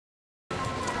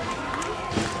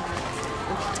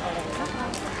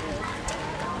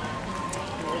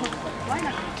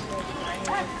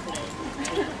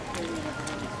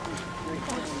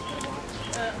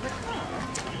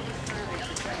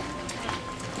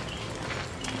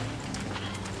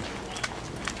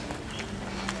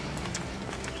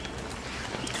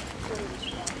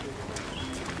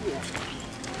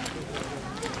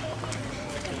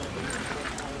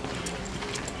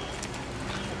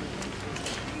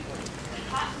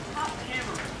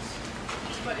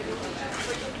These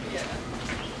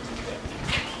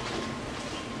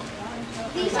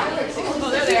are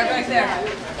they're there, back there.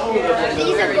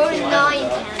 these are going 9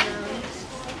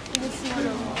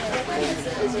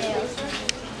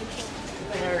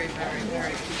 Very, very,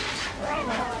 very.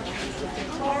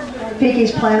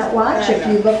 Rafiki's Planet Watch. If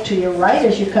you look to your right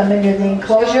as you come into the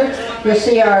enclosure, you'll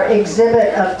see our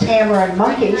exhibit of tamarin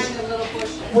monkeys.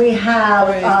 We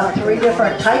have 3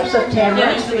 different types of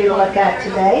tamarins for you to look at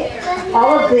today.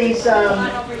 All of these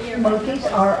monkeys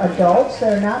are adults.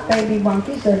 They're not baby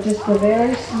monkeys. They're just the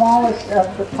very smallest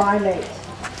of the primates.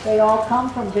 They all come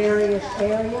from various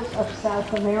areas of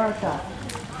South America.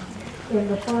 In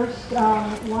the first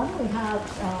one, we have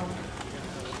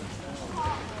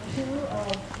 2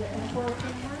 of the emperor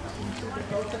tamarins. You see that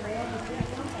both the male and the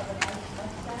female have a nice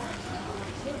mustache.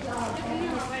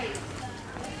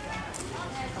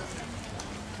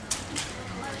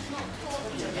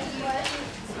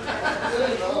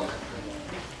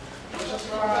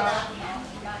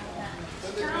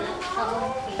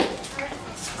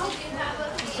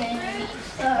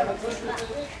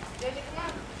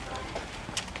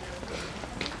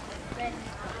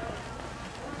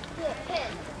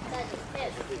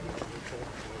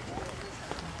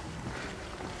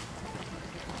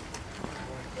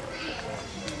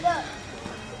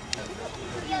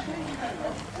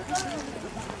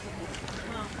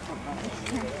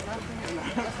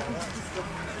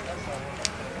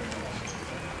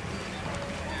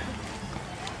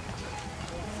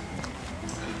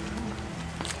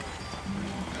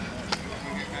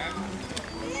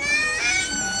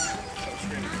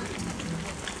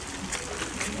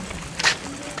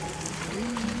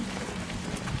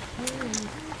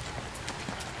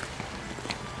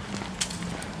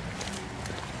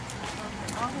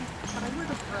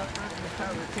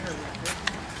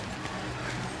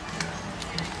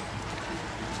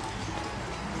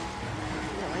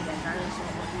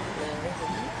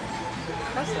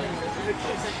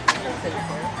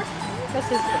 This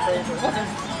is the favorite one.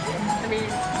 I mean,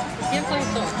 give my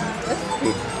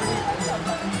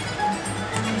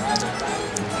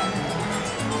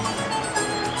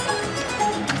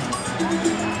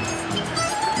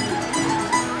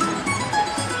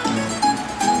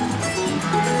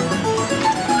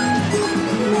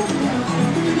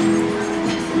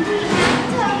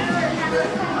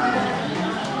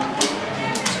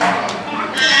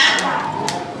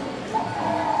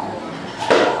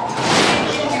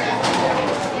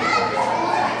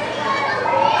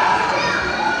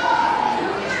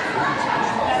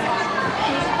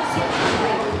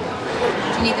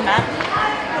You need the map?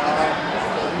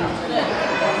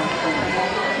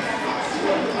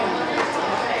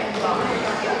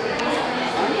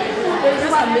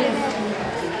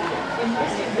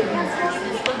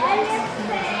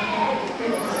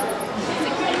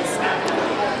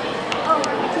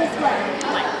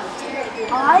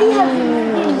 I have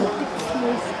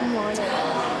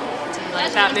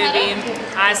Like that movie.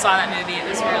 I saw that movie. It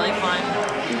was really fun.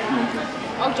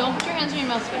 Oh, don't put your hands in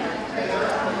your mouth.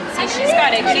 See, she's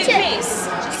got a cute face,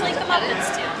 just like the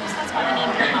Muppets do. That's why they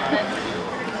named her Muppet.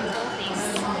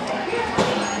 Face.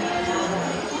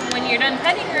 When you're done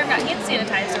petting her, I've got hand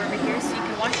sanitizer over here so you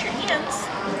can wash your hands.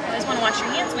 You always want to wash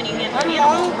your hands when you hand an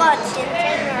animal.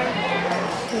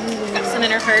 Got some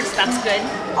in her purse. That's good.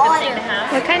 Good thing to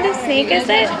have. What kind of snake is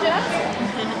it?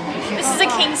 This is a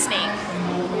king snake.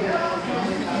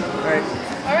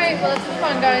 Alright, well, it's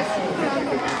fun, guys.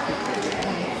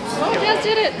 Oh, Jess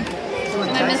did it.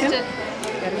 And I missed it.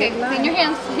 Okay, clean your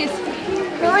hands, please.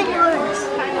 Really yours.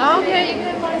 Okay.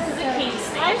 This is a king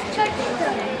snake.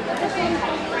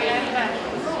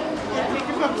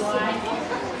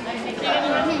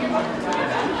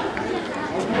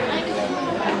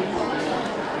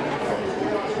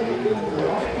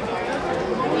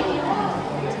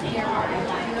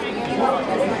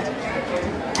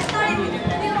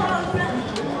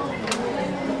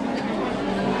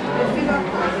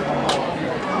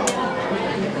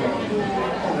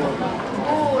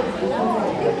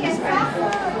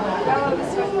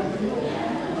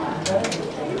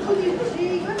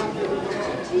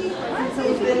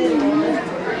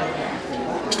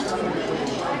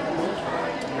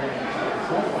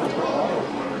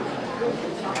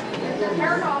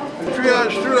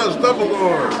 Triage through those double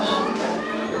doors.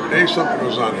 Every day something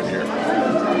goes on in here.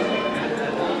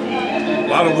 A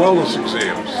lot of wellness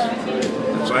exams.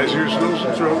 Size ears, nose,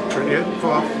 and throat, turn your head and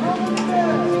cough.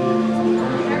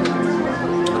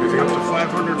 Anything up to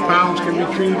 500 pounds can be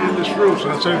treated in this room, so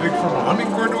that's anything from a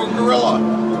hummingbird to a gorilla.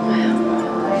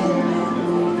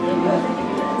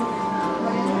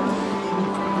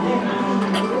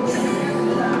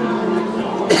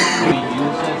 We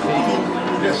use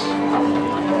Yes.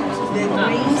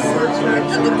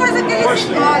 Tudo coisa que eles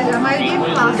olham, a maioria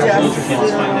passa.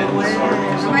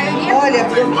 Olha,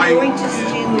 bloqueou o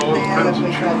intestino dela,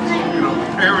 coitadinha.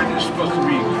 Parent is supposed to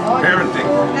be parenting.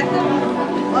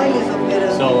 Olha eles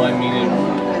operando. So I mean,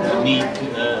 if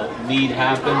need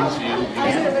happens, you.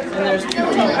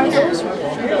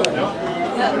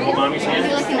 Mommy's hand.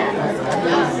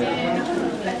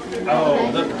 Oh,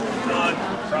 look, blood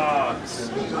frogs.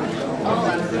 Those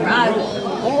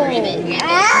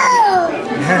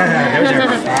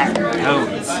are fat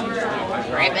toads.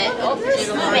 Rabbit. Oh, she's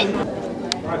moving.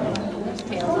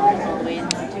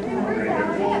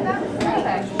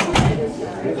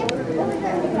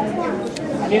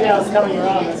 I knew that was coming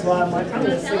around, that's why I'm like, I'm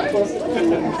gonna sit close to it.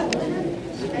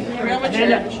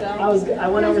 I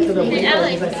went over to the window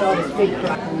because I saw this big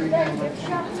crack.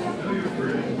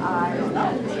 I don't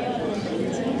know.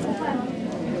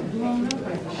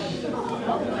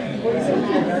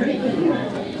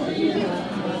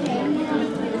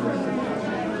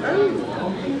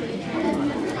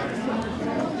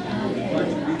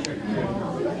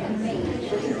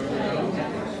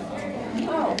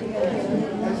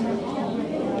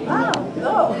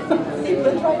 He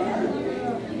lived right in.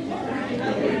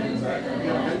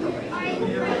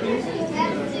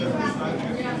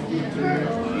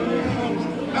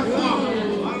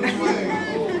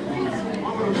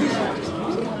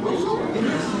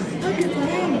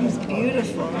 He's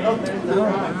beautiful. Oh,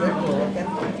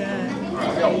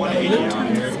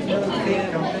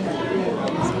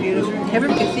 it's beautiful.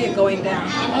 Everyone can see it going down.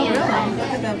 Oh, really?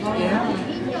 Look at that ball. Yeah.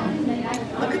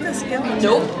 Look at the skeleton.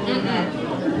 Nope.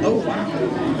 Oh, wow.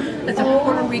 That's a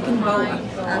Puerto Rican boa.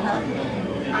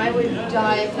 I would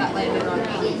die if that landed on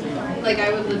me. Like,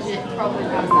 I would legit probably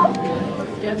pass out.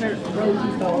 Desert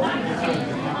rose boa.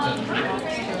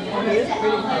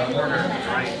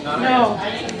 No.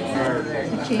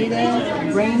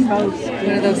 Cheetah, rainbows.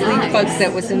 One of those leaf bugs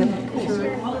that was in the pool.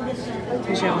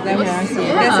 Show them now. See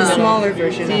it. That's a smaller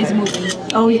version. See, he's moving.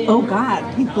 Oh God,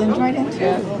 he blends right into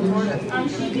it.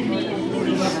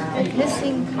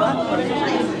 Hissing cockroach. Look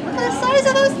at the size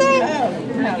of those things.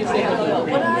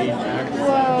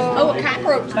 Whoa. Oh, a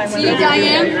cockroach. See,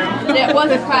 Diane? That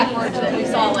was a cockroach that we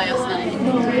saw last night.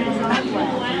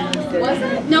 Was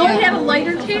it? No, it had a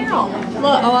lighter tail.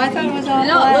 Look. Oh, I thought it was all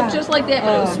No, black. it looked just like that,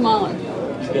 but it was smaller.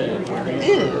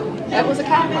 Ew. That was a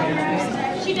cockroach.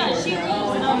 She does. She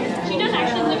does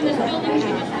actually live in this building. She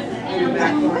just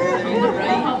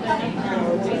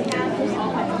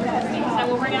so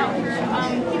we'll bring out her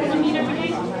people to meet every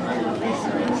day.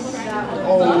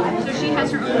 So she has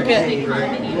her own big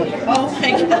mini. Oh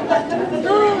my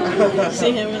God.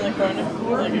 See him in the corner?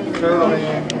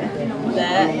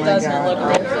 That doesn't look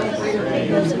right.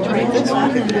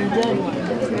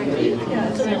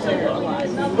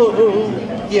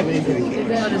 Yeah, but he's gonna keep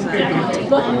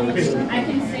I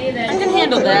can say that. I can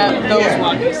handle that. Those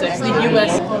walking sticks. The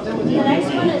US.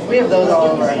 We have those all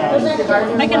over our house.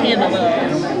 I can handle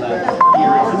those.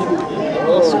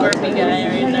 Little squirmy guy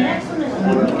right there. I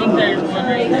think there's one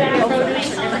right there.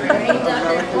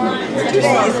 2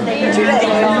 days.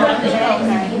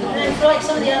 And then for like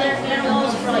some of the other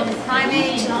animals, for like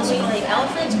primates and also like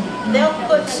elephants, they'll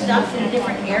put stuff in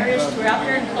different areas throughout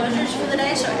their enclosures for the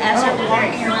day. So as they're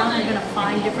walking around, they're going to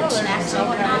find different snacks and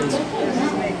whatnot.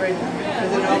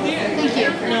 Thank you.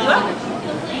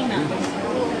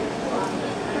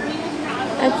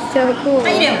 That's so cool. How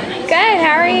you doing? Good,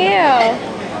 how are you?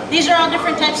 These are all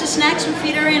different types of snacks we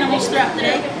feed our animals throughout the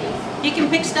day. You can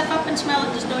pick stuff up and smell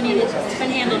it, just don't eat it. It's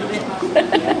been handled a bit.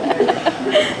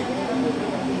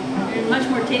 Much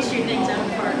more tastier things out of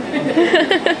the park.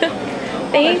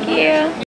 Thank you.